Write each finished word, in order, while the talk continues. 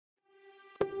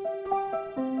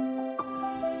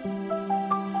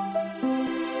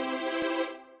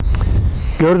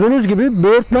Gördüğünüz gibi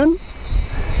böğürtlen,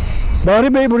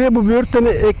 Bahri Bey buraya bu böğürtleni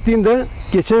ektiğinde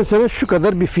geçen sene şu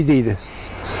kadar bir fideydi.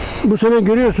 Bu sene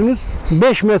görüyorsunuz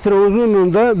 5 metre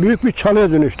uzunluğunda büyük bir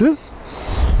çalıya dönüştü.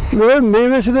 Ve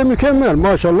meyvesi de mükemmel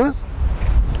maşallah.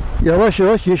 Yavaş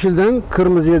yavaş yeşilden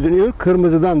kırmızıya dönüyor.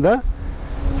 Kırmızıdan da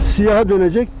siyaha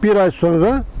dönecek. Bir ay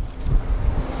sonra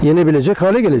yenebilecek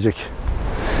hale gelecek.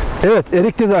 Evet,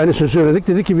 erikte de aynısını söyledik.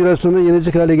 Dedik ki biraz sonra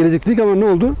yenecek hale gelecek dedik ama ne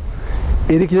oldu?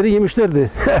 Erikleri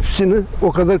yemişlerdi. Hepsini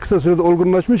o kadar kısa sürede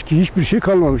olgunlaşmış ki hiçbir şey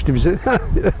kalmamıştı bize.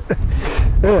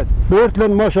 Evet,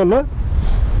 böğürtlen maşallah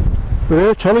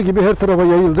böyle çalı gibi her tarafa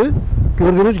yayıldı.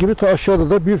 Gördüğünüz gibi ta aşağıda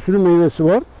da bir sürü meyvesi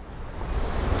var.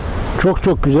 Çok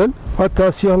çok güzel.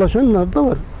 Hatta siyahlaşanlar da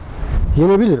var.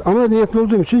 Yenebilir ama niyetli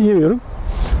olduğum için yemiyorum.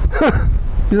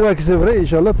 Bir dahaki sefere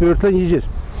inşallah böğürtlen yiyeceğiz.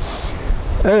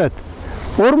 Evet.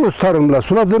 Ormus Tarım'la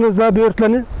suladığınızda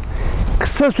böğürtleni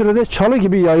kısa sürede çalı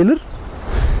gibi yayılır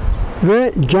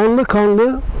ve canlı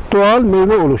kanlı doğal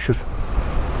meyve oluşur.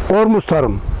 Ormus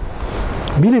Tarım.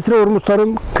 1 litre Ormus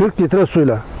Tarım 40 litre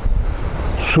suyla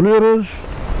suluyoruz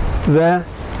ve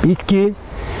bitki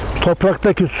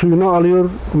topraktaki suyunu alıyor,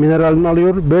 mineralini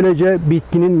alıyor. Böylece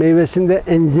bitkinin meyvesinde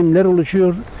enzimler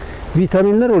oluşuyor,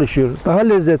 vitaminler oluşuyor. Daha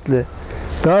lezzetli,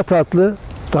 daha tatlı,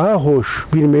 daha hoş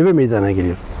bir meyve meydana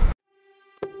geliyor.